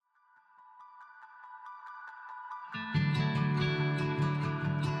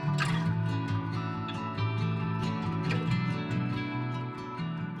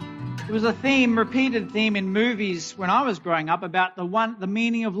There was a theme, repeated theme in movies when I was growing up about the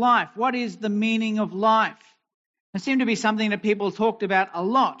meaning of life. What is the meaning of life? It seemed to be something that people talked about a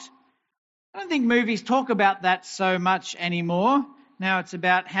lot. I don't think movies talk about that so much anymore. Now it's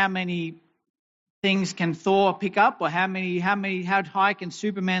about how many things can Thor pick up, or how high can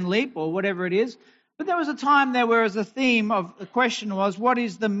Superman leap, or whatever it is. But there was a time there where the theme of the question was, what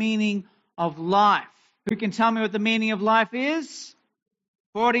is the meaning of life? Who can tell me what the meaning of life is?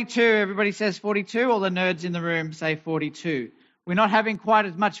 42. Everybody says 42. All the nerds in the room say 42. We're not having quite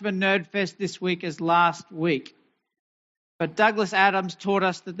as much of a nerd fest this week as last week. But Douglas Adams taught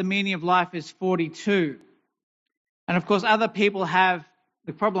us that the meaning of life is 42. And of course, other people have.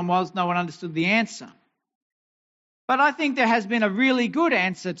 The problem was no one understood the answer. But I think there has been a really good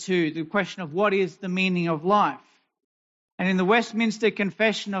answer to the question of what is the meaning of life. And in the Westminster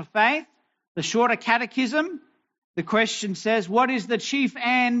Confession of Faith, the Shorter Catechism, the question says, what is the chief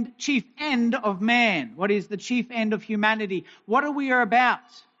end of man? What is the chief end of humanity? What are we about?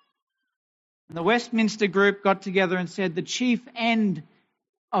 And the Westminster group got together and said the chief end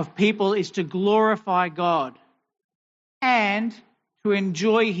of people is to glorify God and to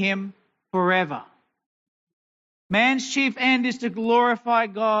enjoy Him forever. Man's chief end is to glorify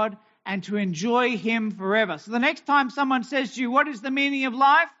God and to enjoy Him forever. So the next time someone says to you, what is the meaning of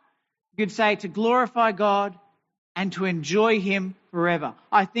life? You could say to glorify God and to enjoy Him forever.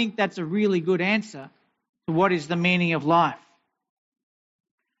 I think that's a really good answer to what is the meaning of life.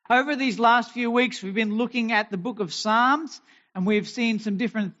 Over these last few weeks, we've been looking at the book of Psalms, and we've seen some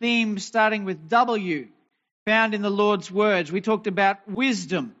different themes starting with W, found in the Lord's words. We talked about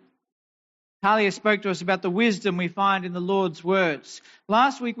wisdom. Talia spoke to us about the wisdom we find in the Lord's words.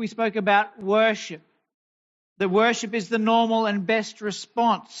 Last week we spoke about worship. That worship is the normal and best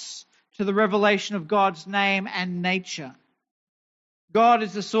response to the revelation of God's name and nature. God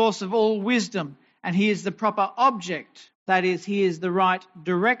is the source of all wisdom, and He is the proper object. That is, He is the right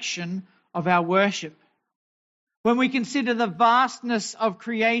direction of our worship. When we consider the vastness of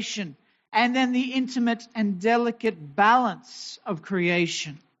creation and then the intimate and delicate balance of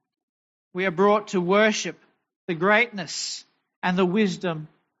creation, we are brought to worship the greatness and the wisdom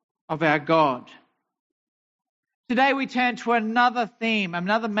of our God. Today we turn to another theme,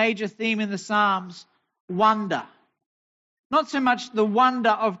 another major theme in the Psalms, wonder. Not so much the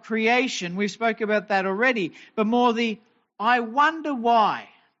wonder of creation, we've spoken about that already, but more the I wonder why,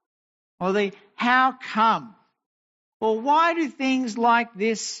 or the how come, or why do things like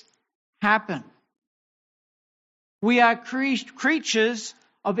this happen? We are creatures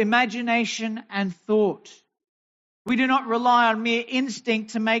of imagination and thought. We do not rely on mere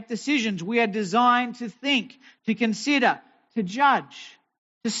instinct to make decisions. We are designed to think, to consider, to judge,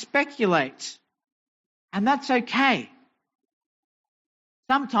 to speculate. And that's okay.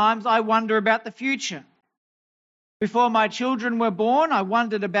 Sometimes I wonder about the future. Before my children were born, I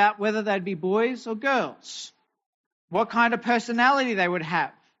wondered about whether they'd be boys or girls, what kind of personality they would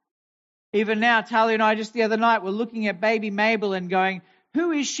have. Even now, Talia and I just the other night were looking at baby Mabel and going,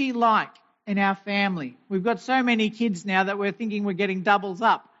 who is she like in our family? We've got so many kids now that we're thinking we're getting doubles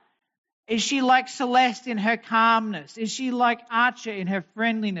up. Is she like Celeste in her calmness? Is she like Archer in her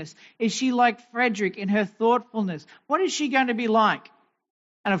friendliness? Is she like Frederick in her thoughtfulness? What is she going to be like?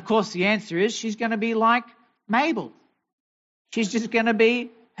 And of course the answer is she's going to be like Mabel. She's just going to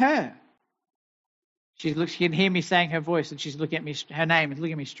be her. She can hear me saying her voice, and she's looking at me, her name, and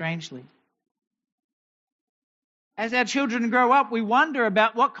looking at me strangely. As our children grow up, we wonder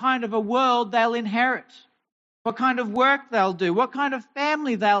about what kind of a world they'll inherit, what kind of work they'll do, what kind of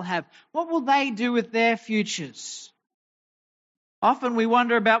family they'll have, what will they do with their futures. Often we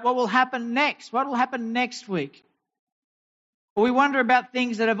wonder about what will happen next week. Or we wonder about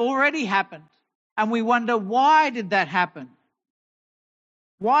things that have already happened, and we wonder, why did that happen?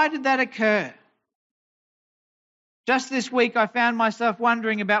 Why did that occur? Just this week, I found myself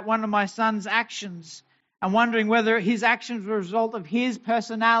wondering about one of my son's actions and wondering whether his actions were a result of his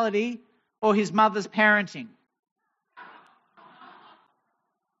personality or his mother's parenting.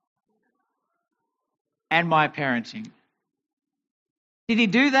 And my parenting. Did he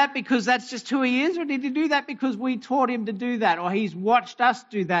do that because that's just who he is, or did he do that because we taught him to do that, or he's watched us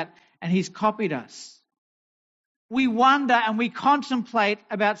do that and he's copied us? We wonder and we contemplate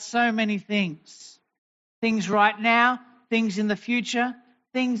about so many things. Things right now, things in the future,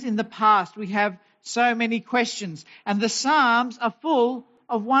 things in the past. We have so many questions. And the Psalms are full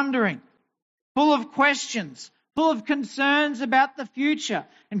of wondering, full of questions, full of concerns about the future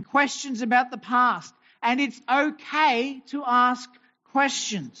and questions about the past. And it's okay to ask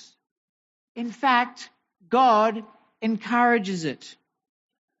questions. In fact, God encourages it.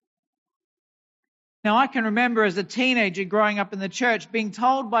 Now, I can remember as a teenager growing up in the church being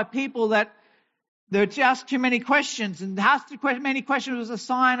told by people that there were just too many questions, and asking many questions was a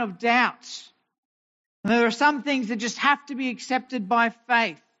sign of doubt. And there are some things that just have to be accepted by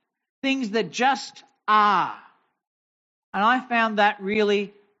faith, things that just are. And I found that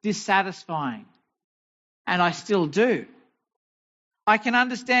really dissatisfying, and I still do. I can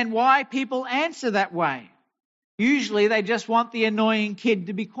understand why people answer that way. Usually they just want the annoying kid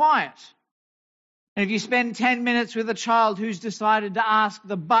to be quiet. And if you spend 10 minutes with a child who's decided to ask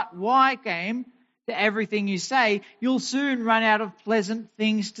the but why game to everything you say, you'll soon run out of pleasant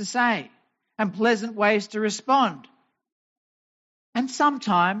things to say and pleasant ways to respond. And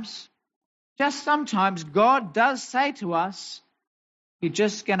sometimes, just sometimes, God does say to us, you're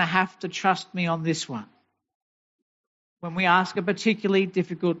just going to have to trust me on this one, when we ask a particularly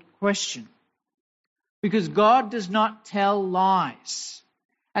difficult question. Because God does not tell lies.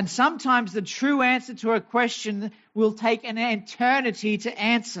 And sometimes the true answer to a question will take an eternity to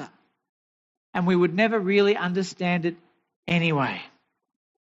answer. And we would never really understand it anyway.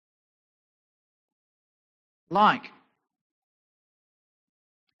 Like,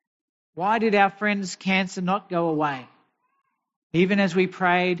 why did our friend's cancer not go away, even as we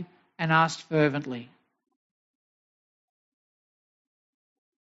prayed and asked fervently?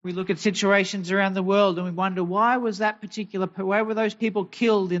 We look at situations around the world and we wonder, why were those people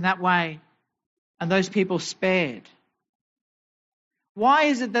killed in that way and those people spared? Why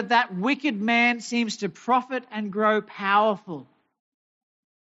is it that wicked man seems to profit and grow powerful?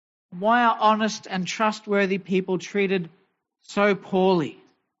 Why are honest and trustworthy people treated so poorly?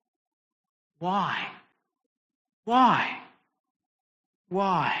 Why?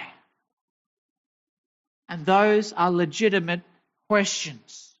 And those are legitimate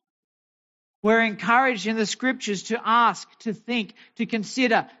questions. We're encouraged in the scriptures to ask, to think, to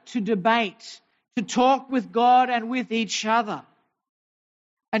consider, to debate, to talk with God and with each other.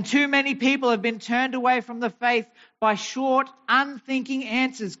 And too many people have been turned away from the faith by short, unthinking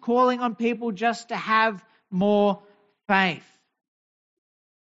answers, calling on people just to have more faith.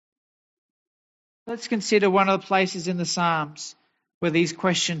 Let's consider one of the places in the Psalms where these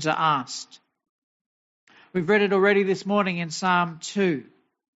questions are asked. We've read it already this morning in Psalm 2.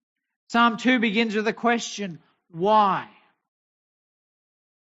 Psalm 2 begins with the question, why?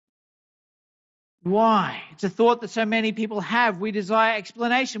 Why? It's a thought that so many people have. We desire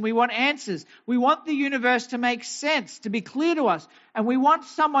explanation. We want answers. We want the universe to make sense, to be clear to us. And we want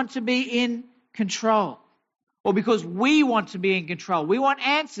someone to be in control. Or because we want to be in control. We want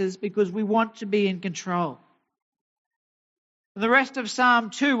answers because we want to be in control. The rest of Psalm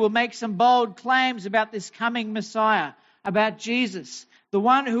 2 will make some bold claims about this coming Messiah, about Jesus, the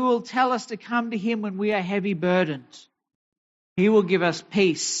one who will tell us to come to him when we are heavy burdened. He will give us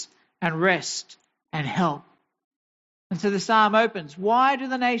peace and rest and help. And so the psalm opens, why do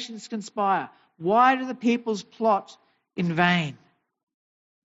the nations conspire? Why do the peoples plot in vain?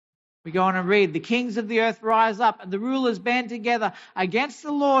 We go on and read, the kings of the earth rise up and the rulers band together against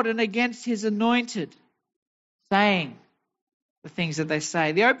the Lord and against his anointed, saying the things that they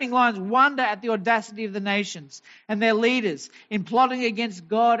say. The opening lines wonder at the audacity of the nations and their leaders in plotting against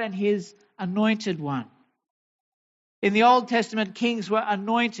God and his anointed one. In the Old Testament, kings were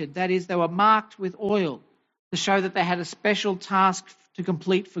anointed, that is, they were marked with oil to show that they had a special task to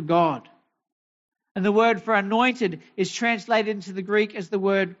complete for God. And the word for anointed is translated into the Greek as the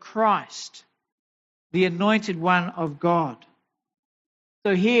word Christ, the anointed one of God.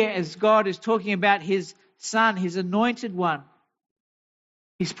 So here, as God is talking about his Son, his anointed one,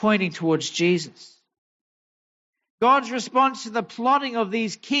 he's pointing towards Jesus. God's response to the plotting of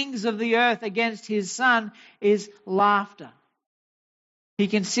these kings of the earth against his Son is laughter. He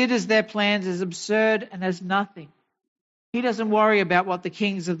considers their plans as absurd and as nothing. He doesn't worry about what the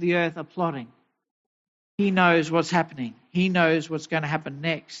kings of the earth are plotting. He knows what's happening. He knows what's going to happen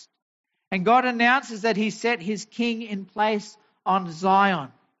next. And God announces that he set his king in place on Zion,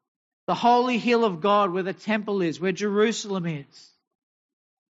 the holy hill of God where the temple is, where Jerusalem is.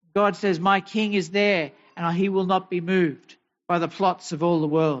 God says, my king is there and he will not be moved by the plots of all the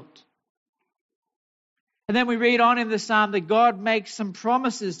world. And then we read on in the psalm that God makes some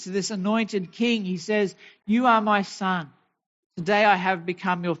promises to this anointed king. He says, you are my son. Today I have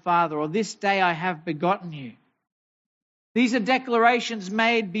become your father, or this day I have begotten you. These are declarations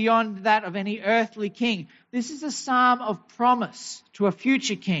made beyond that of any earthly king. This is a psalm of promise to a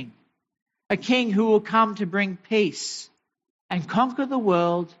future king, a king who will come to bring peace and conquer the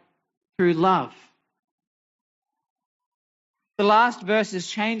world through love. The last verses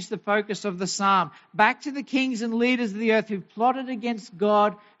change the focus of the psalm back to the kings and leaders of the earth who've plotted against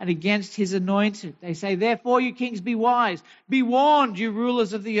God and against his anointed. They say, therefore, you kings, be wise. Be warned, you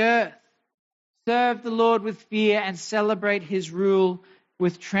rulers of the earth. Serve the Lord with fear and celebrate his rule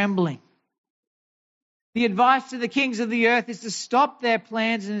with trembling. The advice to the kings of the earth is to stop their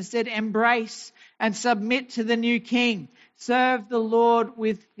plans and instead embrace and submit to the new king. Serve the Lord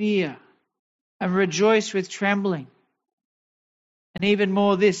with fear and rejoice with trembling. And even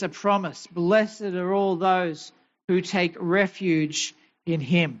more this, a promise. Blessed are all those who take refuge in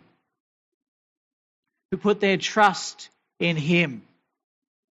him, who put their trust in him.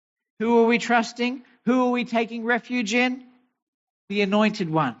 Who are we trusting? Who are we taking refuge in? The Anointed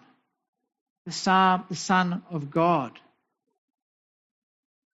One, the Son of God.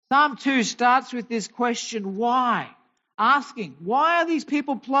 Psalm 2 starts with this question, why? Asking, why are these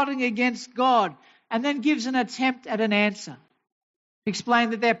people plotting against God? And then gives an attempt at an answer. Explain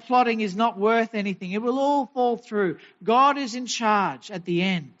that their plotting is not worth anything. It will all fall through. God is in charge at the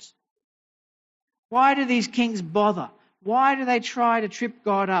end. Why do these kings bother? Why do they try to trip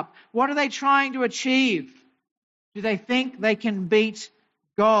God up? What are they trying to achieve? Do they think they can beat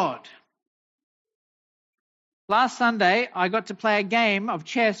God? Last Sunday, I got to play a game of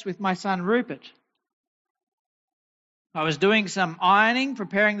chess with my son Rupert. I was doing some ironing,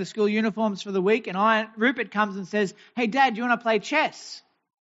 preparing the school uniforms for the week, and Rupert comes and says, hey, Dad, do you want to play chess?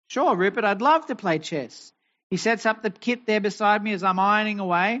 Sure, Rupert, I'd love to play chess. He sets up the kit there beside me as I'm ironing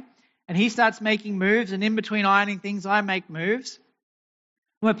away, and he starts making moves, and in between ironing things, I make moves.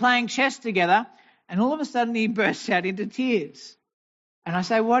 We're playing chess together, and all of a sudden he bursts out into tears. And I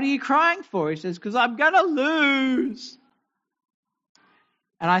say, what are you crying for? He says, because I'm going to lose.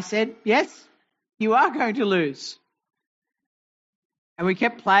 And I said, yes, you are going to lose. And we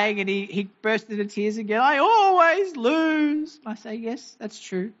kept playing and he burst into tears again. I always lose. I say, yes, that's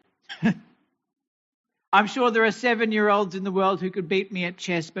true. I'm sure there are 7-year-olds in the world who could beat me at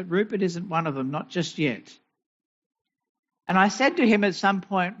chess, but Rupert isn't one of them, not just yet. And I said to him at some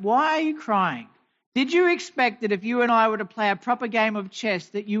point, why are you crying? Did you expect that if you and I were to play a proper game of chess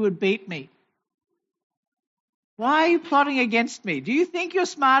that you would beat me? Why are you plotting against me? Do you think you're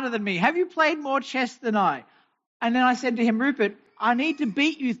smarter than me? Have you played more chess than I? And then I said to him, Rupert, I need to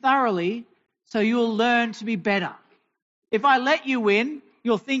beat you thoroughly so you'll learn to be better. If I let you win,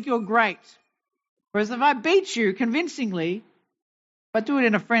 you'll think you're great. Whereas if I beat you convincingly, but do it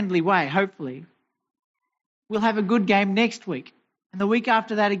in a friendly way, hopefully, we'll have a good game next week. And the week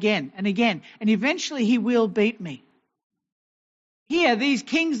after that again and again. And eventually he will beat me. Here, these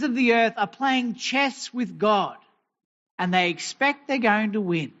kings of the earth are playing chess with God. And they expect they're going to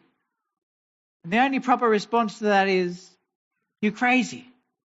win. And the only proper response to that is, you're crazy.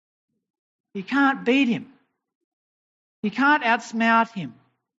 You can't beat him. You can't outsmart him.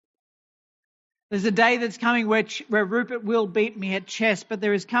 There's a day that's coming where Rupert will beat me at chess, but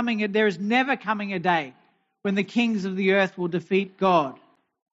there is never coming a day when the kings of the earth will defeat God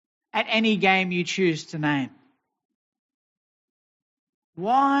at any game you choose to name.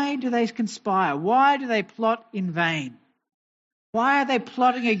 Why do they conspire? Why do they plot in vain? Why are they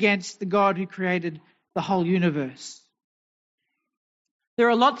plotting against the God who created the whole universe? There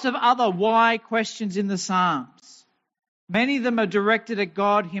are lots of other why questions in the Psalms. Many of them are directed at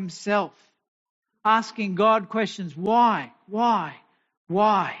God himself, asking God questions. Why? Why?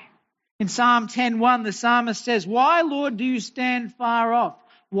 Why? In Psalm 10:1, the psalmist says, why, Lord, do you stand far off?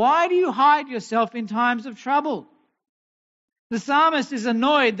 Why do you hide yourself in times of trouble? The psalmist is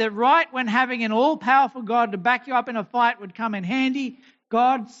annoyed that right when having an all-powerful God to back you up in a fight would come in handy,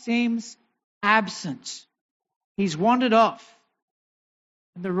 God seems absent. He's wandered off.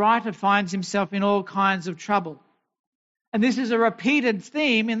 And the writer finds himself in all kinds of trouble. And this is a repeated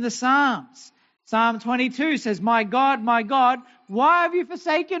theme in the Psalms. Psalm 22 says, my God, why have you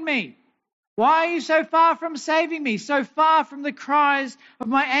forsaken me? Why are you so far from saving me, so far from the cries of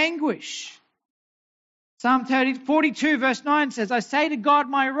my anguish? Psalm 42 verse 9 says, I say to God,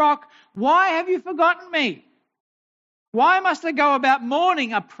 my rock, why have you forgotten me? Why must I go about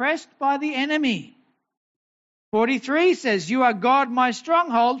mourning, oppressed by the enemy? 43 says, you are God, my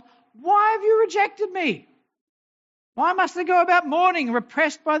stronghold. Why have you rejected me? Why must I go about mourning,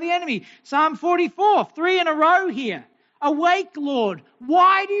 repressed by the enemy? Psalm 44, 3 in a row here. Awake, Lord.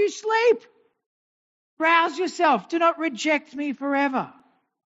 Why do you sleep? Rouse yourself. Do not reject me forever.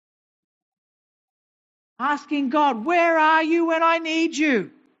 Asking God, where are you when I need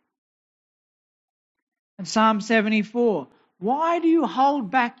you? And Psalm 74, why do you hold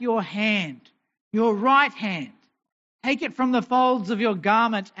back your hand, your right hand? Take it from the folds of your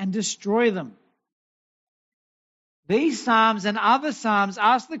garment and destroy them. These Psalms and other Psalms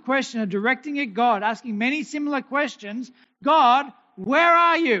ask the question of directing at God, asking many similar questions. God, where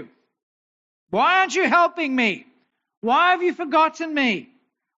are you? Why aren't you helping me? Why have you forgotten me?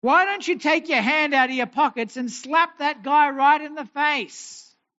 Why don't you take your hand out of your pockets and slap that guy right in the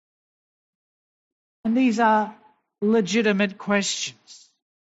face? And these are legitimate questions.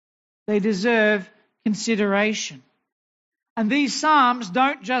 They deserve consideration. And these Psalms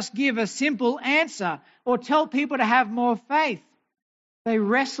don't just give a simple answer or tell people to have more faith. They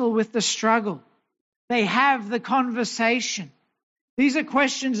wrestle with the struggle. They have the conversation. These are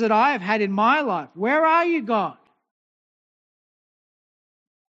questions that I have had in my life. Where are you, God?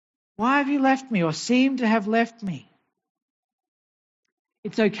 Why have you left me or seem to have left me?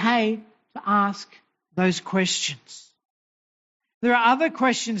 It's okay to ask those questions. There are other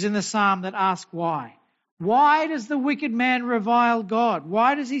questions in the psalm that ask why. Why does the wicked man revile God?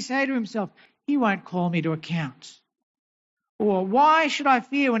 Why does he say to himself, he won't call me to account? Or why should I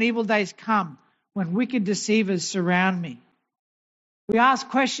fear when evil days come, when wicked deceivers surround me? We ask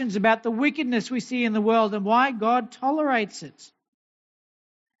questions about the wickedness we see in the world and why God tolerates it.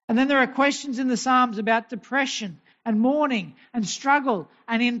 And then there are questions in the Psalms about depression and mourning and struggle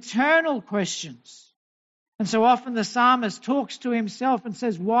and internal questions. And so often the psalmist talks to himself and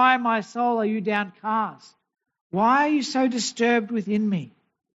says, why, my soul, are you downcast? Why are you so disturbed within me?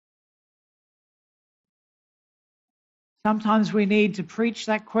 Sometimes we need to preach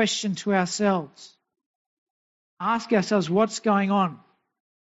that question to ourselves. Ask ourselves what's going on,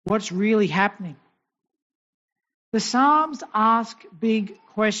 what's really happening. The Psalms ask big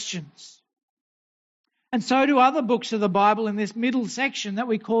questions. And so do other books of the Bible in this middle section that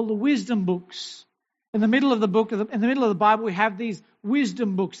we call the wisdom books. In the middle of the Bible, we have these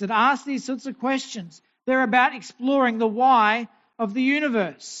wisdom books that ask these sorts of questions. They're about exploring the why of the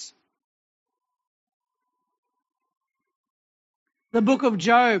universe. The book of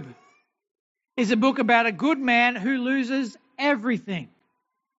Job is a book about a good man who loses everything.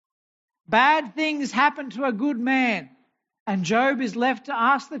 Bad things happen to a good man, and Job is left to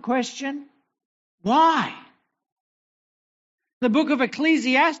ask the question, why? The book of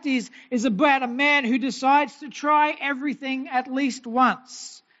Ecclesiastes is about a man who decides to try everything at least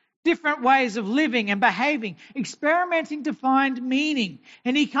once. Different ways of living and behaving, experimenting to find meaning.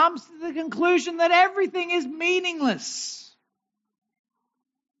 And he comes to the conclusion that everything is meaningless.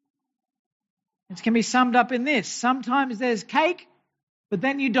 It can be summed up in this. Sometimes there's cake, but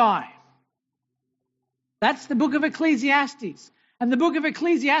then you die. That's the book of Ecclesiastes. And the book of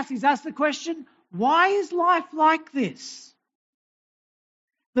Ecclesiastes asks the question, why is life like this?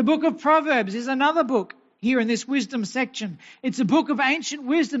 The book of Proverbs is another book here in this wisdom section. It's a book of ancient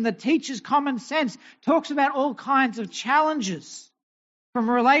wisdom that teaches common sense, talks about all kinds of challenges, from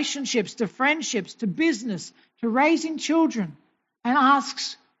relationships to friendships to business to raising children, and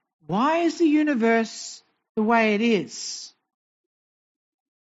asks, why is the universe the way it is?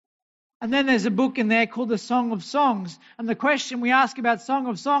 And then there's a book in there called the Song of Songs. And the question we ask about Song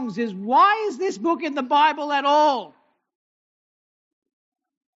of Songs is, why is this book in the Bible at all?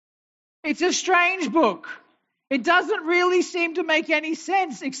 It's a strange book. It doesn't really seem to make any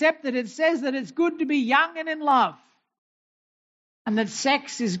sense, except that it says that it's good to be young and in love, and that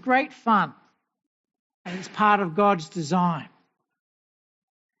sex is great fun, and it's part of God's design.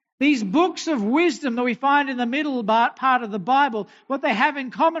 These books of wisdom that we find in the middle part of the Bible, what they have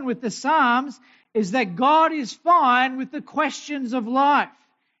in common with the Psalms is that God is fine with the questions of life.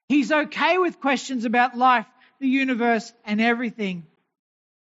 He's okay with questions about life, the universe, and everything.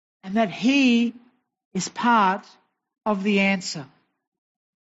 And that He is part of the answer.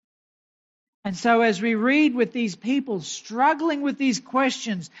 And so as we read with these people struggling with these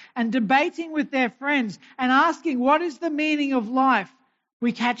questions and debating with their friends and asking what is the meaning of life,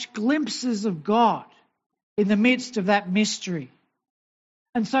 we catch glimpses of God in the midst of that mystery.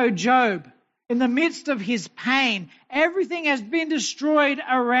 And so Job, in the midst of his pain, everything has been destroyed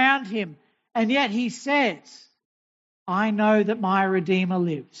around him. And yet he says, I know that my Redeemer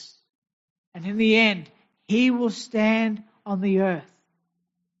lives. And in the end, He will stand on the earth.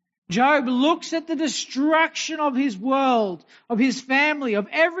 Job looks at the destruction of his world, of his family, of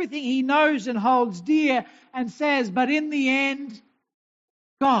everything he knows and holds dear, and says, but in the end,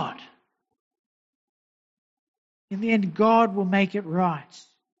 God. In the end, God will make it right.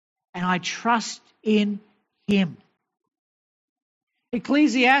 And I trust in Him.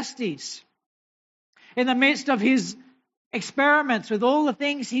 Ecclesiastes, in the midst of his experiments with all the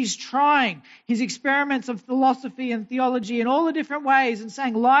things he's trying, his experiments of philosophy and theology in all the different ways and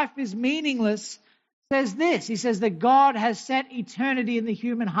saying life is meaningless, says this. He says that God has set eternity in the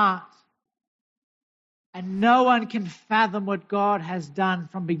human heart. And no one can fathom what God has done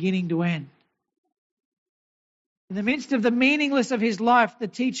from beginning to end. In the midst of the meaningless of his life, the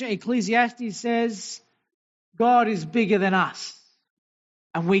teacher Ecclesiastes says, God is bigger than us,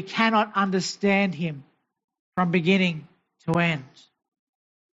 and we cannot understand him from beginning to end.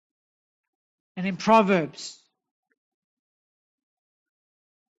 And in Proverbs,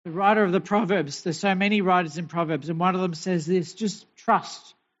 the writer of the Proverbs, there's so many writers in Proverbs, and one of them says this, just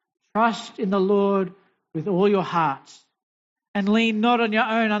trust. Trust in the Lord with all your heart, and lean not on your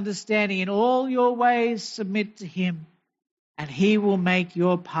own understanding. In all your ways submit to him, and he will make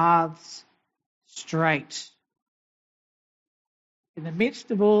your paths straight. In the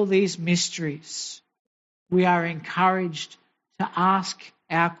midst of all these mysteries, we are encouraged to ask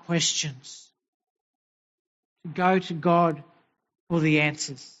our questions, to go to God for the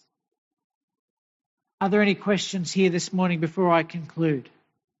answers. Are there any questions here this morning before I conclude?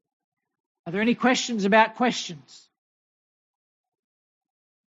 Are there any questions about questions?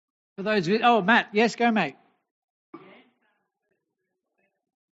 For those who, Matt, yes, go mate.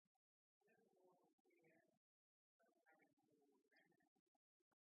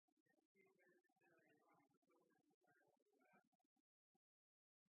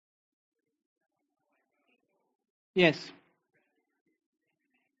 Yes.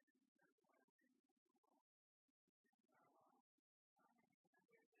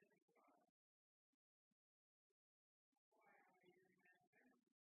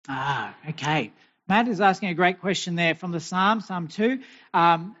 Okay. Matt is asking a great question there from the Psalm 2,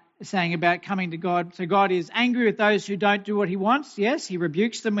 saying about coming to God. So God is angry with those who don't do what he wants. Yes, he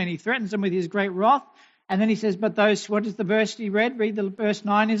rebukes them and he threatens them with his great wrath. And then he says, but those, what is the verse he read? Read the verse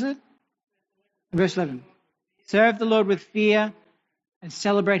 9, is it? Verse 11. Serve the Lord with fear and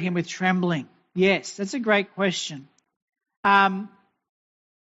celebrate him with trembling. Yes, that's a great question. Good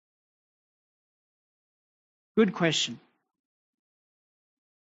question.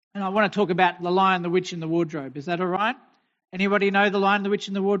 And I want to talk about The Lion, the Witch, and the Wardrobe. Is that all right? Anybody know The Lion, the Witch,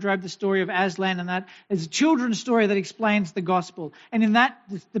 and the Wardrobe, the story of Aslan and that? It's a children's story that explains the gospel. And in that,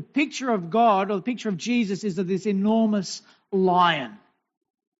 the picture of God, or the picture of Jesus, is of this enormous lion.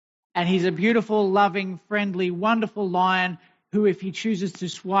 And he's a beautiful, loving, friendly, wonderful lion who, if he chooses to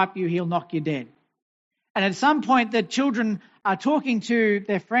swipe you, he'll knock you dead. And at some point, the children are talking to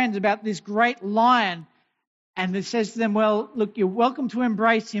their friends about this great lion. And it says to them, well, look, you're welcome to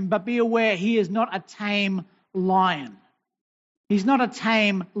embrace him, but be aware he is not a tame lion. He's not a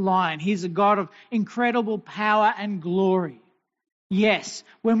tame lion. He's a God of incredible power and glory. Yes,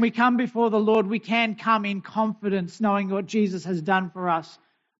 when we come before the Lord, we can come in confidence knowing what Jesus has done for us.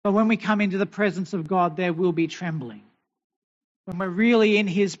 But when we come into the presence of God, there will be trembling. When we're really in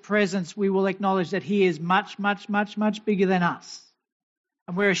his presence, we will acknowledge that he is much, much, much, much bigger than us.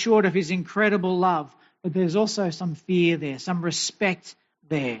 And we're assured of his incredible love. But there's also some fear there, some respect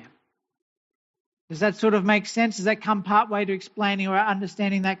there. Does that sort of make sense? Does that come part way to explaining or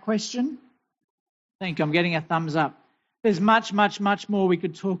understanding that question? I think I'm getting a thumbs up. There's much, much, much more we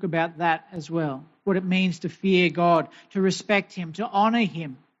could talk about that as well. What it means to fear God, to respect him, to honour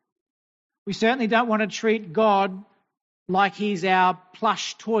him. We certainly don't want to treat God like he's our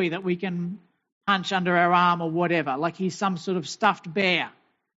plush toy that we can punch under our arm or whatever, like he's some sort of stuffed bear.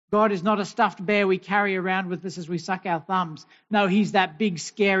 God is not a stuffed bear we carry around with us as we suck our thumbs. No, he's that big,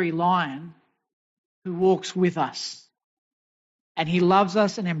 scary lion who walks with us. And he loves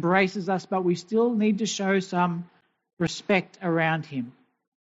us and embraces us, but we still need to show some respect around him.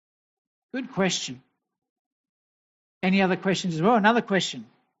 Good question. Any other questions as well? Another question.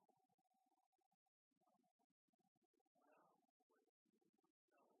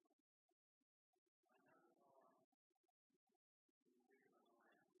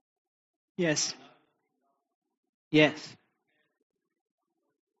 Yes. Yes.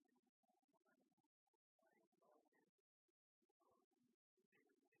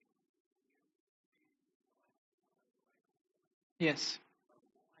 Yes.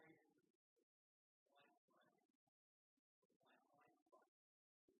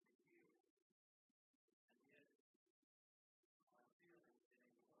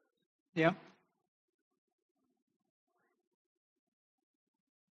 Yep.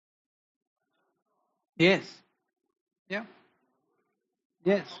 Yes. Yep.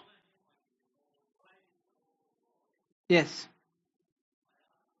 Yes. Yes.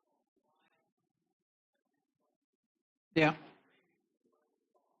 Yeah.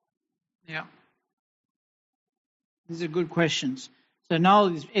 Yeah. These are good questions. So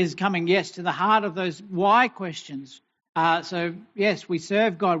Noel is coming, yes, to the heart of those why questions. So, yes, we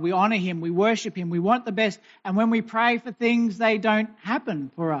serve God, we honour him, we worship him, we want the best. And when we pray for things, they don't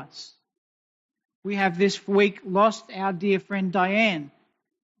happen for us. We have this week lost our dear friend Diane,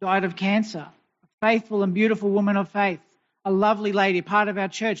 died of cancer. A faithful and beautiful woman of faith, a lovely lady, part of our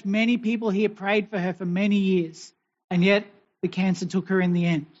church. Many people here prayed for her for many years, and yet the cancer took her in the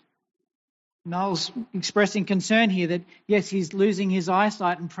end. Noel's expressing concern here that, yes, he's losing his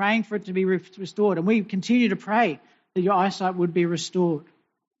eyesight and praying for it to be restored. And we continue to pray that your eyesight would be restored.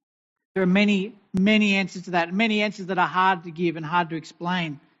 There are many, many answers to that, many answers that are hard to give and hard to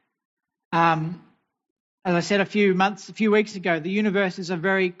explain. As I said a few weeks ago, the universe is a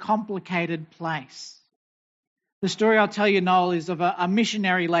very complicated place. The story I'll tell you, Noel, is of a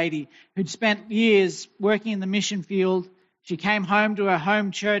missionary lady who'd spent years working in the mission field. She came home to her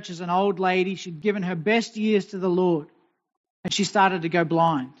home church as an old lady. She'd given her best years to the Lord, and she started to go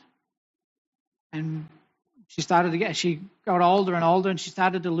blind. And she got older and older, and she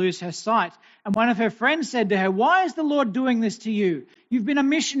started to lose her sight. And one of her friends said to her, "Why is the Lord doing this to you? You've been a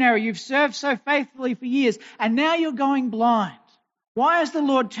missionary, you've served so faithfully for years, and now you're going blind. Why has the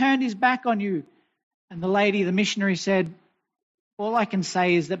Lord turned his back on you?" And the missionary said, "All I can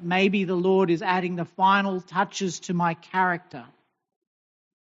say is that maybe the Lord is adding the final touches to my character.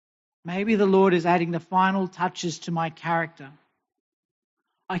 Maybe the Lord is adding the final touches to my character.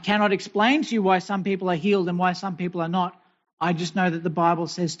 I cannot explain to you why some people are healed and why some people are not. I just know that the Bible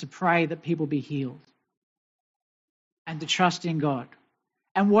says to pray that people be healed and to trust in God.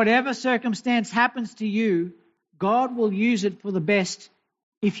 And whatever circumstance happens to you, God will use it for the best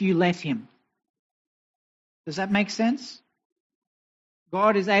if you let him." Does that make sense?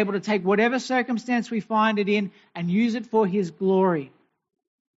 God is able to take whatever circumstance we find it in and use it for his glory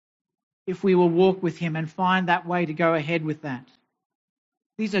if we will walk with him and find that way to go ahead with that.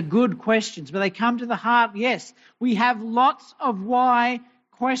 These are good questions, but they come to the heart. Yes, we have lots of why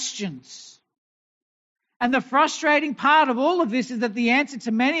questions. And the frustrating part of all of this is that the answer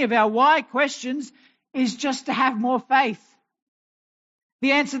to many of our why questions is just to have more faith.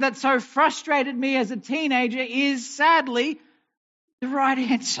 The answer that so frustrated me as a teenager is, sadly, the right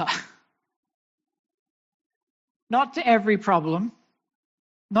answer. Not to every problem,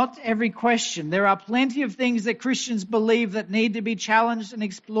 not to every question. There are plenty of things that Christians believe that need to be challenged and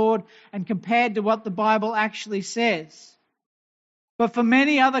explored and compared to what the Bible actually says. But for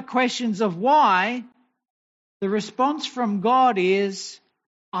many other questions of why, the response from God is,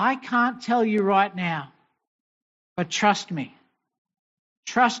 "I can't tell you right now, but trust me.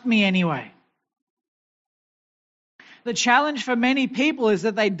 Trust me anyway." The challenge for many people is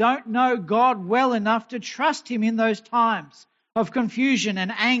that they don't know God well enough to trust him in those times of confusion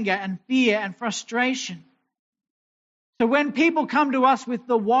and anger and fear and frustration. So when people come to us with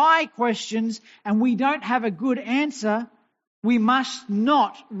the why questions and we don't have a good answer, we must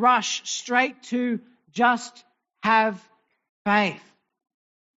not rush straight to just have faith.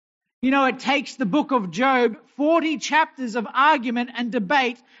 You know, it takes the book of Job, 40 chapters of argument and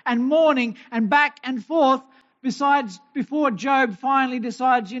debate and mourning and back and forth before Job finally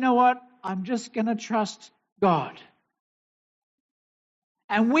decides, you know what, I'm just going to trust God.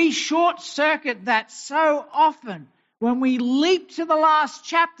 And we short-circuit that so often when we leap to the last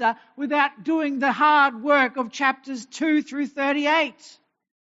chapter without doing the hard work of chapters 2 through 38.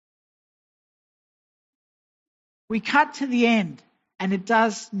 We cut to the end and it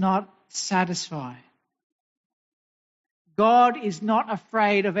does not satisfy. God is not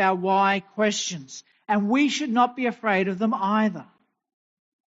afraid of our why questions, and we should not be afraid of them either.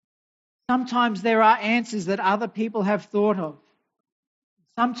 Sometimes there are answers that other people have thought of.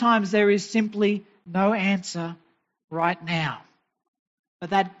 Sometimes there is simply no answer right now.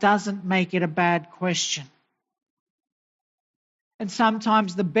 But that doesn't make it a bad question. And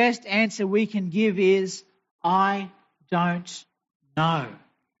sometimes the best answer we can give is, "I don't know."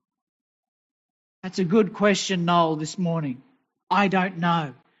 That's a good question, Noel, this morning. I don't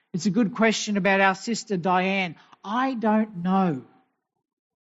know. It's a good question about our sister Diane. I don't know.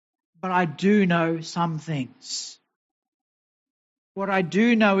 But I do know some things. What I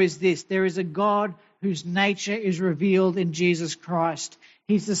do know is this: there is a God whose nature is revealed in Jesus Christ.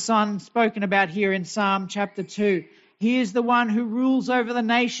 He's the Son spoken about here in Psalm chapter 2. He is the one who rules over the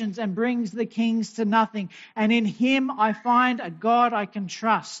nations and brings the kings to nothing. And in him I find a God I can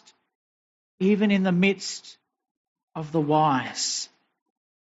trust, even in the midst of the whys.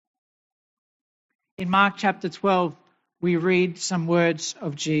 In Mark chapter 12, we read some words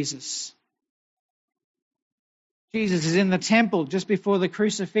of Jesus. Jesus is in the temple just before the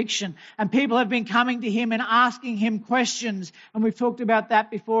crucifixion, and people have been coming to him and asking him questions. And we've talked about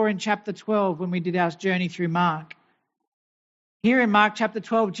that before in chapter 12 when we did our journey through Mark. Here in Mark chapter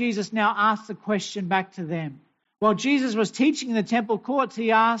 12, Jesus now asks a question back to them. While Jesus was teaching in the temple courts,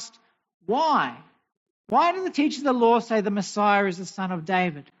 he asked, "Why Why do the teachers of the law say the Messiah is the son of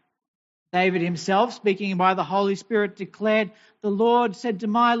David? David himself, speaking by the Holy Spirit, declared, "The Lord said to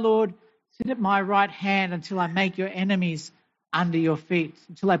my Lord, sit at my right hand until I make your enemies under your feet,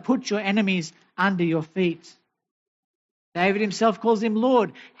 until I put your enemies under your feet." David himself calls him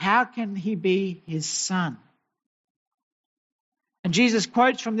Lord. How can he be his son? And Jesus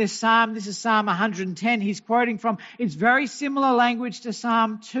quotes from this psalm. This is Psalm 110. He's quoting from, it's very similar language to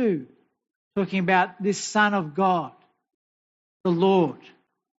Psalm 2, talking about this Son of God, the Lord.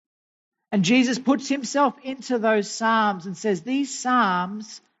 And Jesus puts himself into those psalms and says, these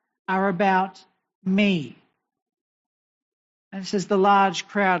psalms are about me. And it says the large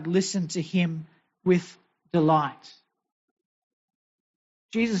crowd listened to him with delight.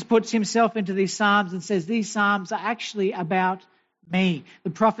 Jesus puts himself into these psalms and says, these psalms are actually about me. The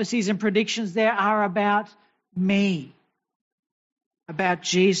prophecies and predictions there are about me, about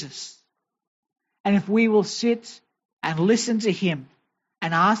Jesus. And if we will sit and listen to him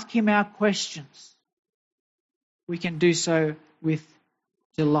and ask him our questions, we can do so with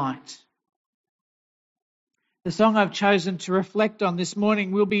delight. The song I've chosen to reflect on this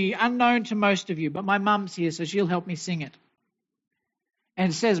morning will be unknown to most of you, but my mum's here, so she'll help me sing it.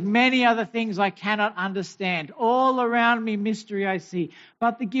 And it says, many other things I cannot understand. All around me mystery I see.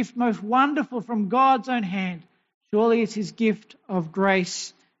 But the gift most wonderful from God's own hand, surely it's his gift of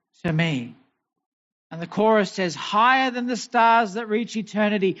grace to me. And the chorus says, higher than the stars that reach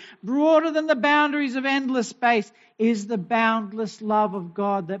eternity, broader than the boundaries of endless space, is the boundless love of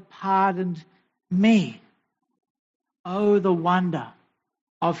God that pardoned me. Oh, the wonder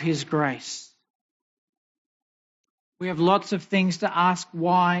of his grace. We have lots of things to ask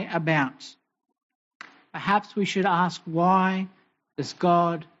why about. Perhaps we should ask, why does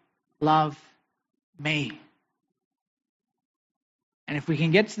God love me? And if we can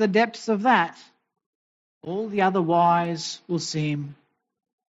get to the depths of that, all the other whys will seem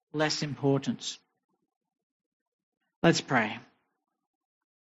less important. Let's pray.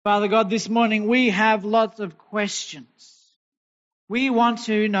 Father God, this morning we have lots of questions. We want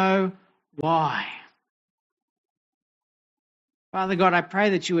to know why. Father God, I pray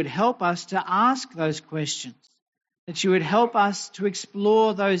that you would help us to ask those questions, that you would help us to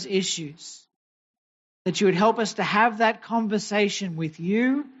explore those issues, that you would help us to have that conversation with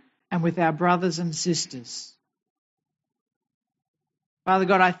you and with our brothers and sisters. Father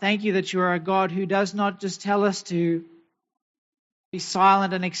God, I thank you that you are a God who does not just tell us to be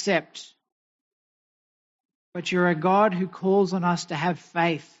silent and accept, but you're a God who calls on us to have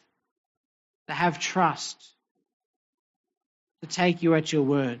faith, to have trust, to take you at your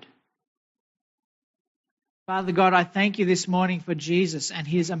word. Father God, I thank you this morning for Jesus and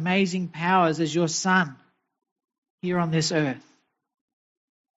his amazing powers as your Son here on this earth.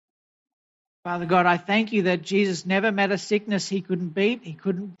 Father God, I thank you that Jesus never met a sickness he couldn't beat. He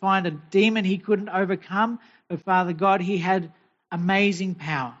couldn't find a demon he couldn't overcome. But Father God, he had amazing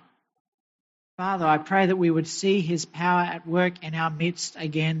power. Father, I pray that we would see his power at work in our midst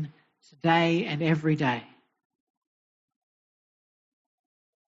again today and every day.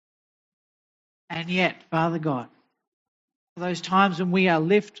 And yet, Father God, for those times when we are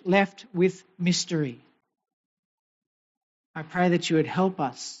left with mystery, I pray that you would help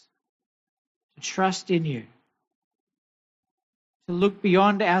us to trust in you, to look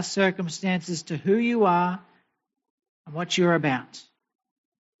beyond our circumstances to who you are and what you're about,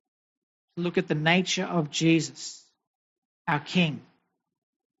 to look at the nature of Jesus, our King,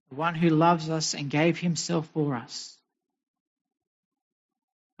 the one who loves us and gave himself for us.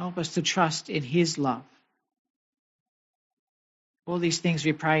 Help us to trust in his love. All these things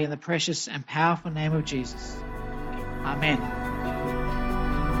we pray in the precious and powerful name of Jesus. Amen.